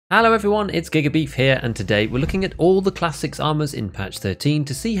Hello everyone, it's GigaBeef here, and today we're looking at all the Class 6 armors in patch 13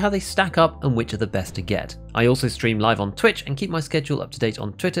 to see how they stack up and which are the best to get. I also stream live on Twitch and keep my schedule up to date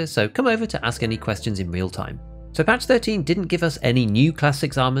on Twitter, so come over to ask any questions in real time. So patch 13 didn't give us any new Class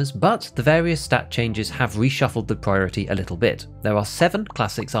 6 armors, but the various stat changes have reshuffled the priority a little bit. There are 7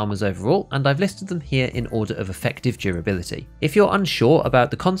 Class 6 armors overall, and I've listed them here in order of effective durability. If you're unsure about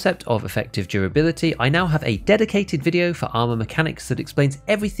the concept of effective durability, I now have a dedicated video for armor mechanics that explains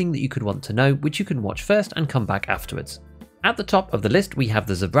everything that you could want to know, which you can watch first and come back afterwards. At the top of the list we have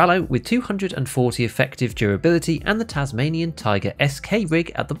the Zabralo with 240 effective durability and the Tasmanian Tiger SK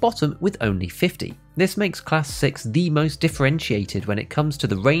rig at the bottom with only 50. This makes Class 6 the most differentiated when it comes to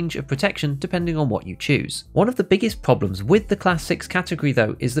the range of protection depending on what you choose. One of the biggest problems with the Class 6 category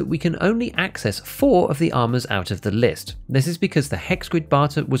though is that we can only access 4 of the armors out of the list. This is because the Hex Grid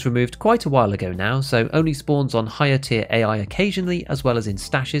barter was removed quite a while ago now, so only spawns on higher tier AI occasionally as well as in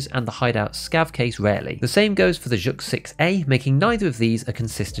stashes and the hideout scav case rarely. The same goes for the Juk 6A, making neither of these a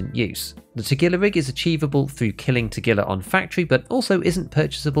consistent use. The Tagilla rig is achievable through killing Tagilla on factory, but also isn't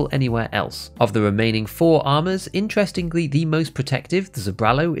purchasable anywhere else. Of the remaining 4 armors, interestingly the most protective, the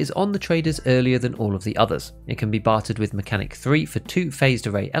Zabralo, is on the traders earlier than all of the others. It can be bartered with Mechanic 3 for 2 phased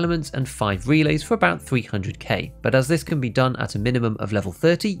array elements and 5 relays for about 300k, but as this can be done at a minimum of level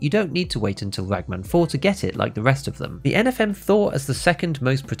 30, you don't need to wait until Ragman 4 to get it like the rest of them. The NFM Thor, as the second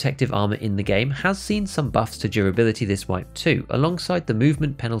most protective armor in the game, has seen some buffs to durability this wipe too, alongside the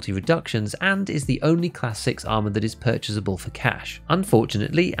movement penalty reduction, and is the only Class 6 armor that is purchasable for cash.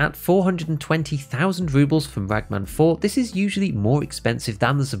 Unfortunately, at 420,000 rubles from Ragman 4, this is usually more expensive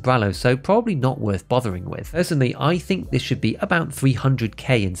than the Zabralo, so probably not worth bothering with. Personally, I think this should be about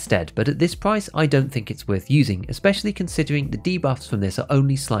 300k instead, but at this price I don't think it's worth using, especially considering the debuffs from this are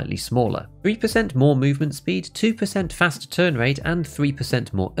only slightly smaller. 3% more movement speed, 2% faster turn rate, and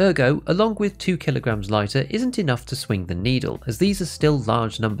 3% more ergo, along with 2 kilograms lighter, isn't enough to swing the needle, as these are still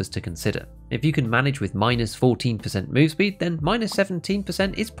large numbers to consider. If you can manage with minus 14% move speed, then minus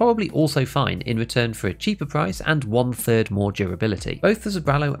 17% is probably also fine in return for a cheaper price and 1/3 more durability. Both the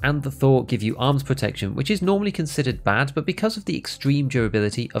Zabralo and the Thor give you arms protection, which is normally considered bad, but because of the extreme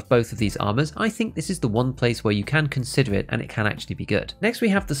durability of both of these armors, I think this is the one place where you can consider it and it can actually be good. Next we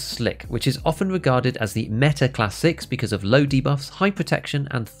have the Slick, which is often regarded as the meta Class 6 because of low debuffs, high protection,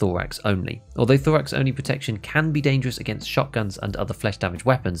 and thorax only. Although thorax only protection can be dangerous against shotguns and other flesh damage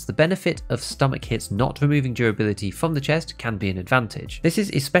weapons, the benefit of stomach hits not removing durability from the chest can be an advantage. This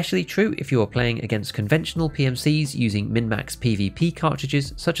is especially true if you are playing against conventional PMCs using min-max PvP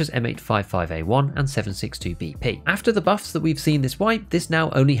cartridges such as M855A1 and 762BP. After the buffs that we've seen this wipe, this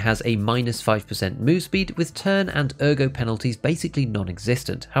now only has a minus 5% move speed with turn and ergo penalties basically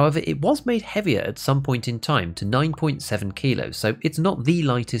non-existent. However, it was made heavier at some point in time to 9.7 kilos, so it's not the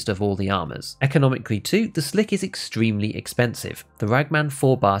lightest of all the armors. Economically too, the Slick is extremely expensive. The Ragman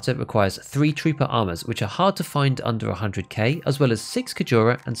 4 barter requires 3 trooper armors, which are hard to find under 100k, as well as 6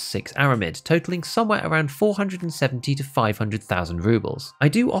 Kajura and 6 Aramid, totaling somewhere around 470 to 500,000 rubles. I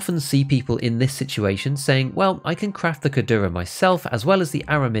do often see people in this situation saying, well, I can craft the Kajura myself as well as the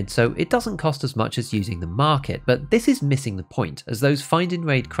Aramid, so it doesn't cost as much as using the market, but this is missing the point, as those find in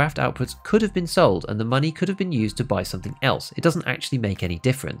raid craft outputs could have been sold and the money could have been used to buy something else. It doesn't actually make any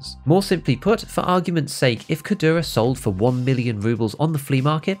difference. More simply put, for argument's sake, if Kajura sold for 1 million rubles on the flea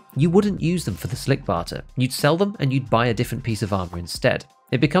market, you wouldn't use them for the Slick barter. You'd sell them and you'd buy a different piece of armor instead.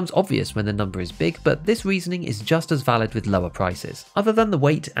 It becomes obvious when the number is big, but this reasoning is just as valid with lower prices. Other than the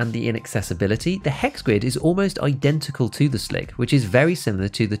weight and the inaccessibility, the Hex Grid is almost identical to the Slick, which is very similar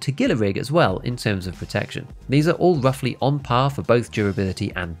to the Tagilla rig as well in terms of protection. These are all roughly on par for both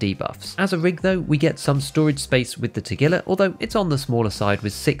durability and debuffs. As a rig though, we get some storage space with the Tagilla, although it's on the smaller side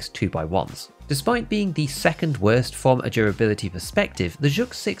with 6 2x1s. Despite being the second worst from a durability perspective, the Juk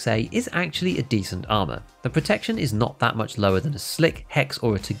 6A is actually a decent armor. The protection is not that much lower than a Slick, Hex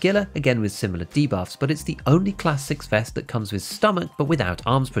or a Tagilla, again with similar debuffs, but it's the only Class 6 vest that comes with stomach but without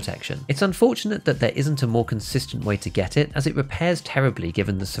arms protection. It's unfortunate that there isn't a more consistent way to get it, as it repairs terribly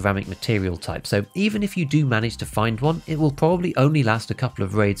given the ceramic material type, so even if you do manage to find one, it will probably only last a couple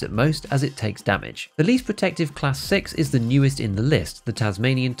of raids at most as it takes damage. The least protective Class 6 is the newest in the list, the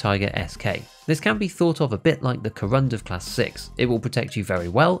Tasmanian Tiger SK. This can be thought of a bit like the Corund of Class 6. It will protect you very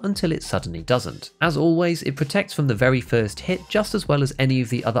well until it suddenly doesn't. As always, it protects from the very first hit just as well as any of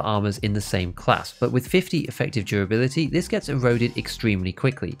the other armors in the same class, but with 50 effective durability, this gets eroded extremely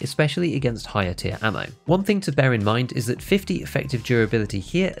quickly, especially against higher tier ammo. One thing to bear in mind is that 50 effective durability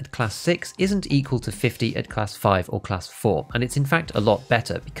here at Class 6 isn't equal to 50 at Class 5 or Class 4, and it's in fact a lot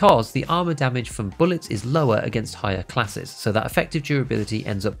better because the armor damage from bullets is lower against higher classes, so that effective durability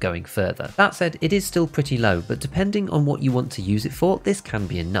ends up going further. That said, it is still pretty low, but depending on what you want to use it for, this can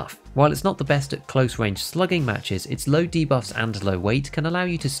be enough. While it's not the best at close range slugging matches, its low debuffs and low weight can allow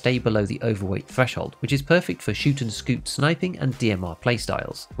you to stay below the overweight threshold, which is perfect for shoot and scoot sniping and DMR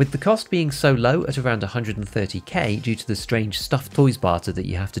playstyles. With the cost being so low at around 130k due to the strange stuffed toys barter that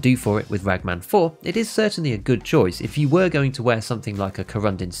you have to do for it with Ragman 4, it is certainly a good choice if you were going to wear something like a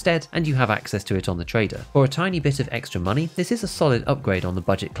Corund instead and you have access to it on the trader. For a tiny bit of extra money, this is a solid upgrade on the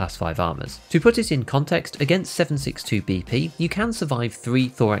budget Class 5 armors. To put it in context, against 762 BP, you can survive 3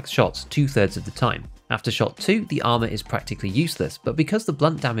 thorax shots 2/3 of the time. After shot 2, the armor is practically useless, but because the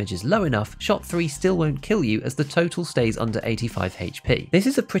blunt damage is low enough, shot 3 still won't kill you as the total stays under 85 HP. This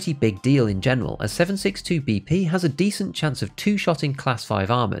is a pretty big deal in general, as 762 BP has a decent chance of 2-shotting Class 5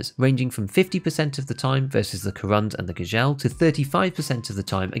 armors, ranging from 50% of the time versus the Corund and the Gazelle to 35% of the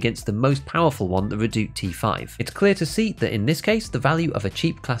time against the most powerful one, the Redoute T5. It's clear to see that in this case, the value of a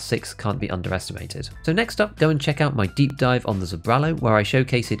cheap Class 6 can't be underestimated. So next up, go and check out my deep dive on the Zabralo, where I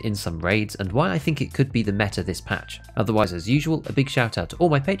showcase it in some raids and why I think it could be the meta this patch. Otherwise, as usual, a big shout out to all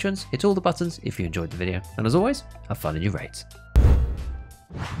my patrons, hit all the buttons if you enjoyed the video, and as always, have fun in your raids.